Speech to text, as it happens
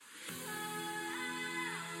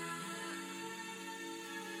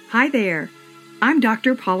Hi there, I'm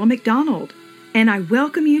Dr. Paula McDonald, and I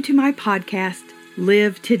welcome you to my podcast,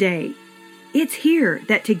 Live Today. It's here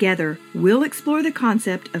that together we'll explore the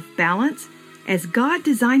concept of balance as God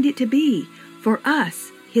designed it to be for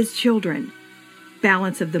us, His children.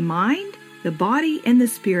 Balance of the mind, the body, and the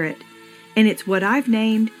spirit. And it's what I've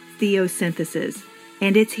named Theosynthesis,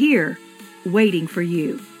 and it's here waiting for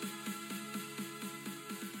you.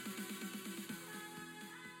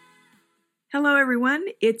 Hello, everyone.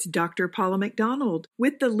 It's Dr. Paula McDonald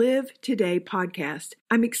with the Live Today podcast.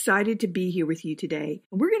 I'm excited to be here with you today.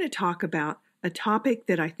 We're going to talk about a topic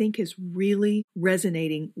that I think is really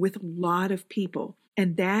resonating with a lot of people,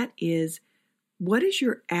 and that is, what is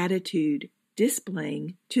your attitude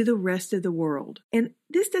displaying to the rest of the world? And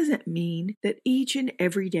this doesn't mean that each and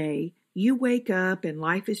every day you wake up and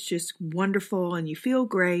life is just wonderful and you feel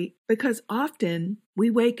great, because often we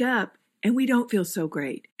wake up and we don't feel so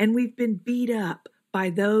great. And we've been beat up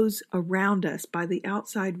by those around us, by the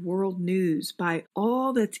outside world news, by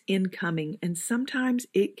all that's incoming. And sometimes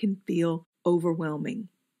it can feel overwhelming.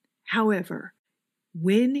 However,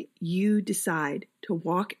 when you decide to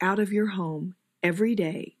walk out of your home every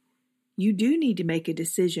day, you do need to make a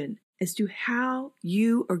decision as to how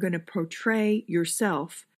you are going to portray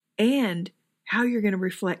yourself and how you're going to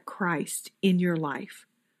reflect Christ in your life.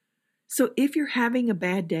 So if you're having a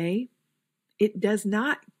bad day, it does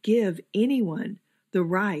not give anyone the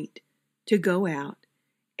right to go out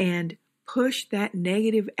and push that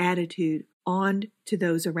negative attitude on to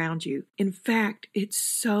those around you. In fact, it's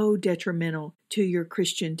so detrimental to your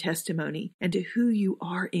Christian testimony and to who you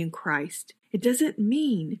are in Christ. It doesn't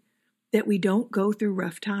mean that we don't go through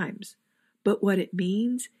rough times, but what it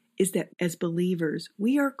means is that as believers,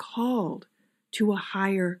 we are called to a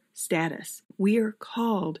higher status. We are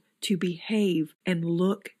called to behave and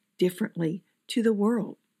look differently to the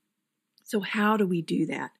world. So how do we do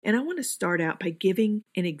that? And I want to start out by giving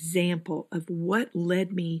an example of what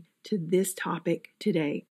led me to this topic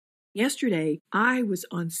today. Yesterday, I was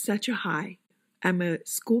on such a high. I'm a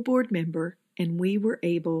school board member, and we were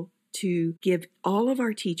able to give all of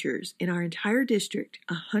our teachers in our entire district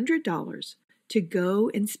 $100 to go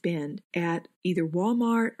and spend at either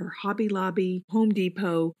Walmart or Hobby Lobby, Home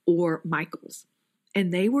Depot, or Michael's.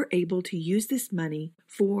 And they were able to use this money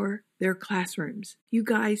for their classrooms. You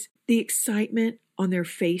guys, the excitement on their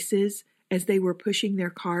faces as they were pushing their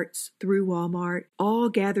carts through Walmart, all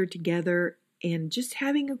gathered together and just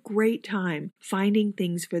having a great time finding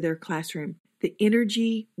things for their classroom. The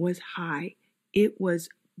energy was high. It was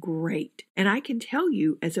great. And I can tell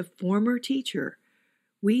you, as a former teacher,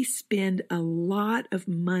 we spend a lot of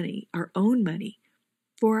money, our own money,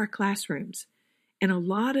 for our classrooms. And a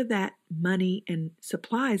lot of that money and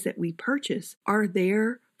supplies that we purchase are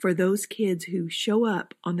there for those kids who show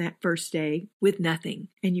up on that first day with nothing.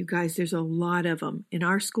 And you guys, there's a lot of them. In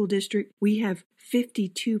our school district, we have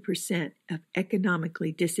 52% of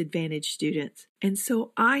economically disadvantaged students. And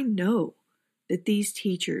so I know that these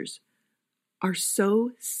teachers are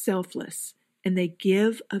so selfless, and they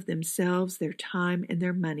give of themselves, their time, and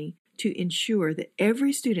their money to ensure that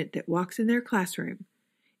every student that walks in their classroom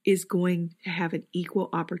is going to have an equal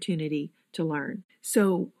opportunity to learn.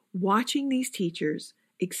 So watching these teachers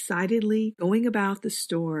excitedly going about the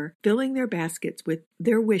store, filling their baskets with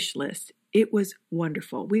their wish list, it was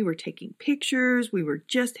wonderful. We were taking pictures. We were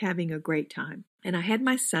just having a great time. And I had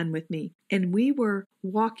my son with me, and we were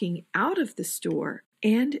walking out of the store,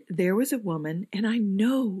 and there was a woman, and I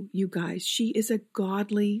know, you guys, she is a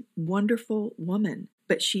godly, wonderful woman.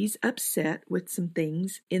 But she's upset with some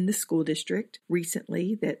things in the school district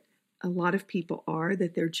recently that a lot of people are,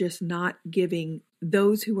 that they're just not giving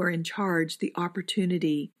those who are in charge the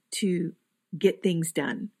opportunity to get things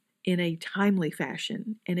done in a timely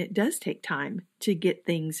fashion. And it does take time to get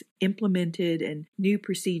things implemented and new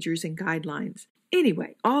procedures and guidelines.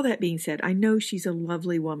 Anyway, all that being said, I know she's a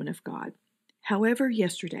lovely woman of God. However,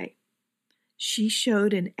 yesterday, she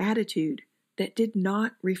showed an attitude that did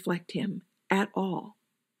not reflect Him at all.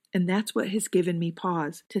 And that's what has given me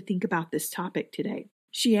pause to think about this topic today.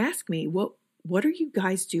 She asked me, what are you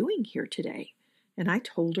guys doing here today? And I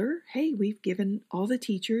told her, hey, we've given all the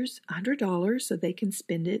teachers $100 so they can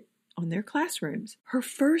spend it on their classrooms. Her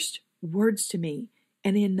first words to me,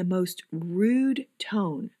 and in the most rude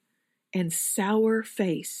tone and sour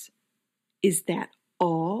face, is that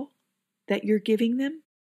all that you're giving them?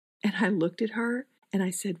 And I looked at her and I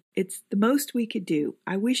said, it's the most we could do.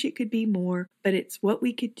 I wish it could be more, but it's what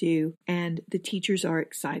we could do, and the teachers are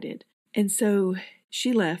excited. And so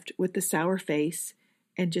she left with the sour face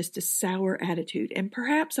and just a sour attitude. And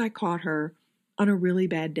perhaps I caught her on a really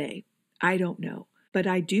bad day. I don't know. But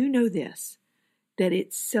I do know this, that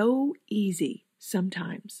it's so easy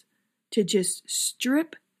sometimes to just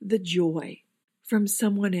strip the joy from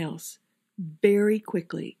someone else very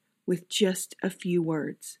quickly with just a few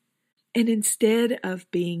words. And instead of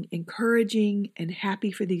being encouraging and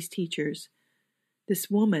happy for these teachers,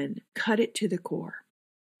 this woman cut it to the core.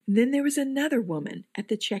 And then there was another woman at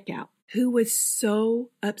the checkout who was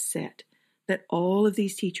so upset that all of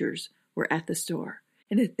these teachers were at the store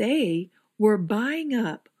and that they were buying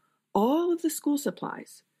up all of the school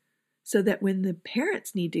supplies so that when the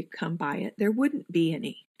parents need to come buy it, there wouldn't be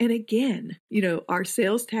any. And again, our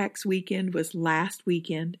sales tax weekend was last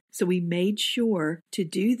weekend, so we made sure to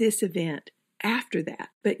do this event after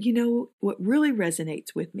that. But what really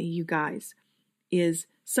resonates with me, you guys, is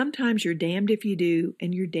sometimes you're damned if you do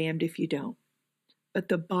and you're damned if you don't. But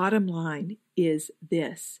the bottom line is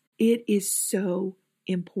this. It is so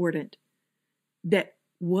important that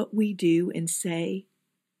what we do and say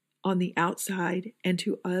on the outside and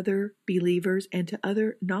to other believers and to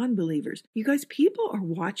other non-believers. You guys, people are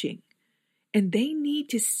watching and they need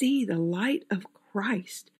to see the light of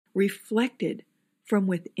Christ reflected from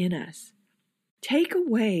within us. Take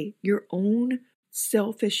away your own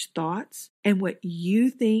selfish thoughts and what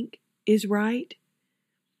you think is right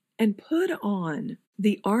and put on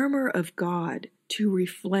the armor of God to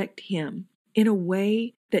reflect Him in a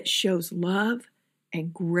way that shows love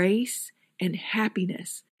and grace and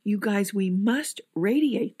happiness. You guys, we must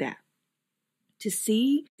radiate that. To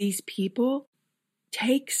see these people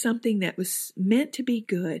take something that was meant to be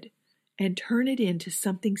good and turn it into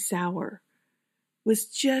something sour was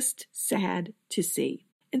just sad to see.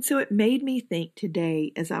 And so it made me think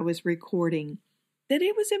today as I was recording that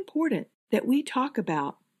it was important that we talk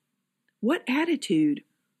about what attitude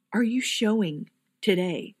are you showing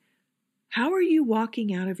today? How are you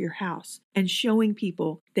walking out of your house and showing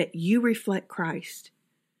people that you reflect Christ?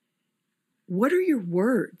 What are your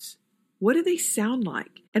words? What do they sound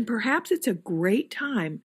like? And perhaps it's a great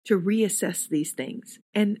time to reassess these things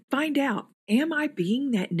and find out, am I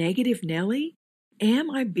being that negative Nelly?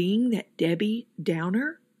 Am I being that Debbie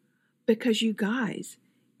Downer? Because you guys,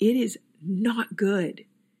 it is not good.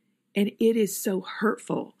 And it is so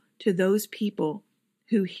hurtful to those people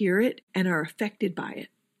who hear it and are affected by it.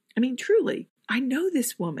 I mean, truly, I know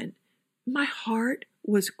this woman. My heart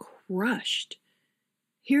was crushed.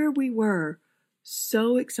 Here we were,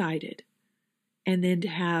 so excited. And then to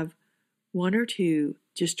have one or two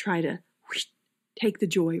just try to take the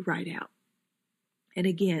joy right out. And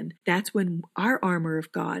again, that's when our armor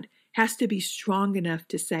of God has to be strong enough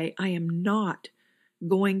to say, I am not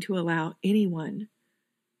going to allow anyone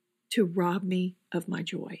to rob me of my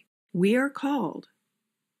joy. We are called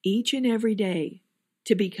each and every day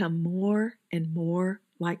to become more and more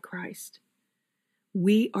like Christ.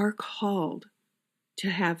 We are called to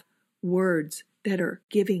have words that are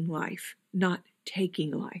giving life, not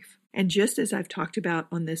taking life. And just as I've talked about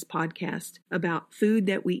on this podcast about food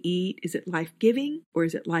that we eat, is it life-giving or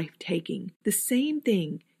is it life-taking? The same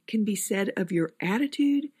thing can be said of your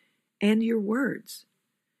attitude and your words.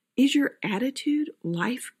 Is your attitude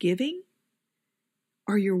life-giving?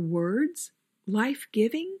 Are your words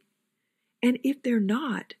life-giving? And if they're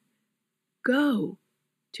not, go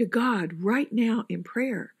to God right now in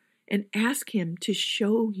prayer and ask Him to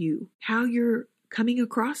show you how you're coming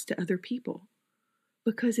across to other people.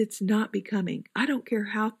 Because it's not becoming. I don't care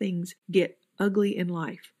how things get ugly in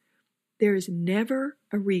life. There is never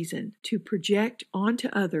a reason to project onto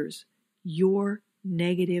others your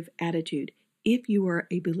negative attitude. If you are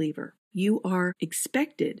a believer, you are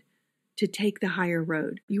expected to take the higher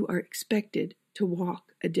road. You are expected to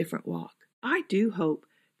walk a different walk. I do hope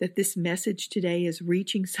that this message today is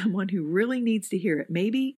reaching someone who really needs to hear it.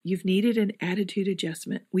 Maybe you've needed an attitude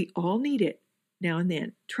adjustment. We all need it now and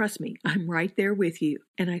then. Trust me, I'm right there with you.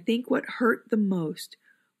 And I think what hurt the most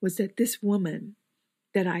was that this woman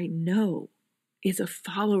that I know is a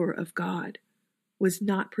follower of God was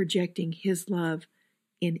not projecting His love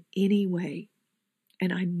in any way.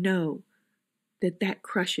 And I know that that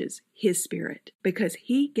crushes His Spirit because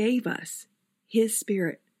He gave us His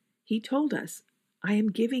Spirit. He told us, I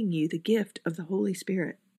am giving you the gift of the Holy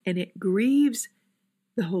Spirit. And it grieves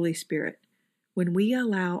the Holy Spirit when we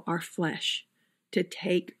allow our flesh to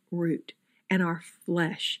take root and our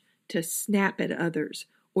flesh to snap at others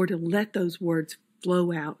or to let those words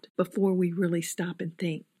flow out before we really stop and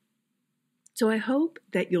think. So I hope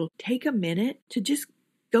that you'll take a minute to just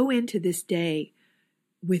go into this day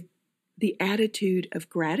with the attitude of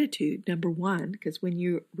gratitude, number one, because when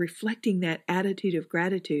you're reflecting that attitude of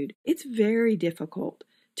gratitude, it's very difficult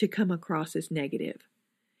to come across as negative.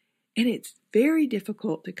 And it's very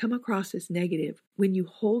difficult to come across as negative when you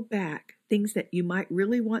hold back things that you might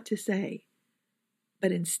really want to say,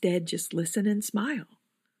 but instead just listen and smile.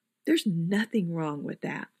 There's nothing wrong with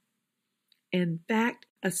that. In fact,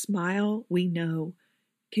 a smile, we know,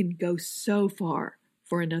 can go so far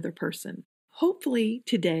for another person. Hopefully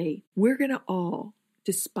today, we're going to all,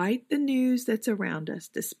 despite the news that's around us,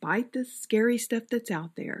 despite the scary stuff that's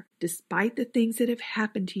out there, despite the things that have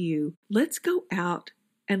happened to you, let's go out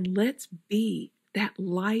and let's be that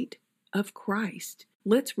light of Christ.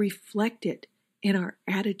 Let's reflect it in our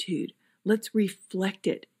attitude. Let's reflect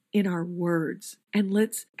it in our words. And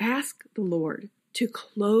let's ask the Lord to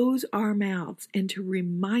close our mouths and to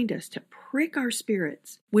remind us to prick our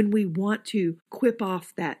spirits when we want to quip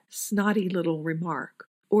off that snotty little remark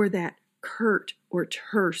or that curt or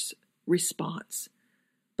terse response,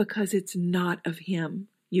 because it's not of Him,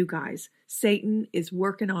 you guys. Satan is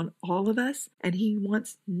working on all of us, and he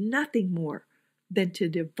wants nothing more than to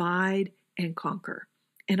divide and conquer.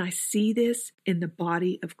 And I see this in the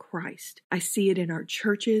body of Christ. I see it in our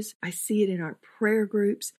churches. I see it in our prayer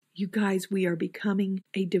groups. You guys, we are becoming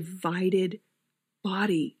a divided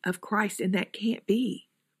body of Christ, and that can't be.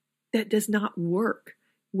 That does not work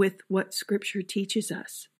with what Scripture teaches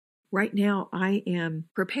us. Right now, I am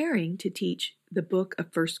preparing to teach the book of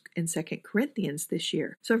 1 and 2 Corinthians this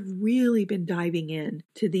year. So I've really been diving in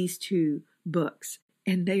to these two books,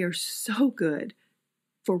 and they are so good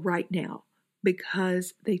for right now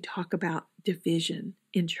because they talk about division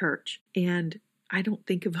in church. And I don't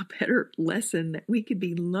think of a better lesson that we could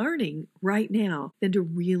be learning right now than to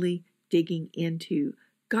really digging into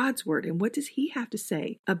God's Word. And what does He have to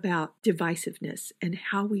say about divisiveness and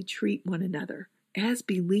how we treat one another as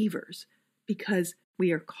believers, because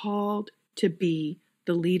we are called to be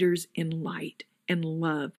the leaders in light and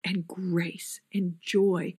love and grace and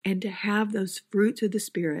joy, and to have those fruits of the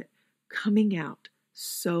Spirit coming out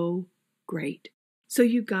so great. So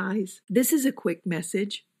you guys, this is a quick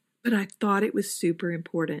message, but I thought it was super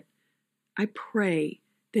important. I pray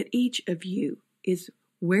that each of you is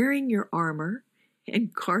wearing your armor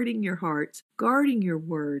and guarding your hearts, guarding your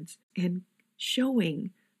words, and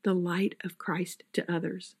showing the light of Christ to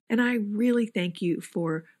others. And I really thank you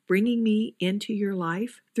for bringing me into your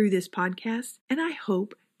life through this podcast. And I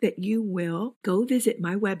hope that you will go visit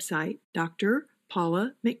my website,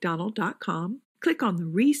 drpaulamcdonald.com. Click on the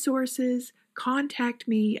resources, contact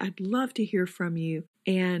me. I'd love to hear from you.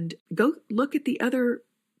 And go look at the other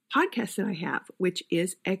podcast that I have, which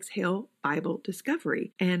is Exhale Bible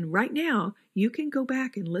Discovery. And right now, you can go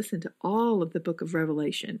back and listen to all of the book of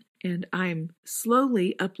Revelation. And I'm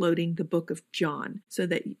slowly uploading the book of John so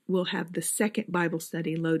that we'll have the second Bible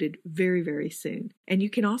study loaded very, very soon. And you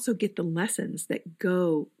can also get the lessons that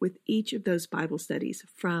go with each of those Bible studies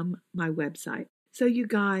from my website. So you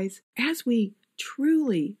guys, as we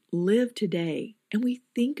truly live today and we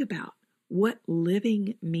think about what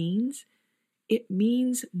living means, it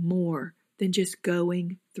means more than just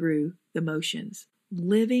going through the motions.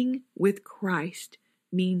 Living with Christ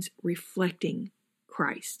means reflecting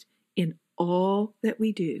Christ in all that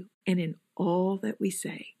we do and in all that we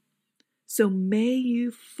say. So may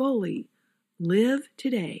you fully live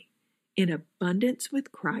today in abundance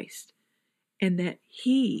with Christ, and that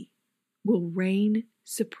He will reign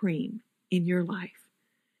supreme in your life.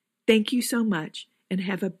 Thank you so much, and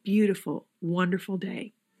have a beautiful, wonderful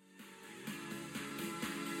day.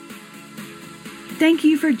 Thank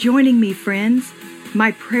you for joining me, friends.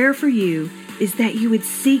 My prayer for you is that you would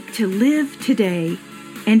seek to live today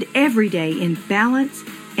and every day in balance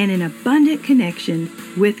and in abundant connection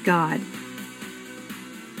with God.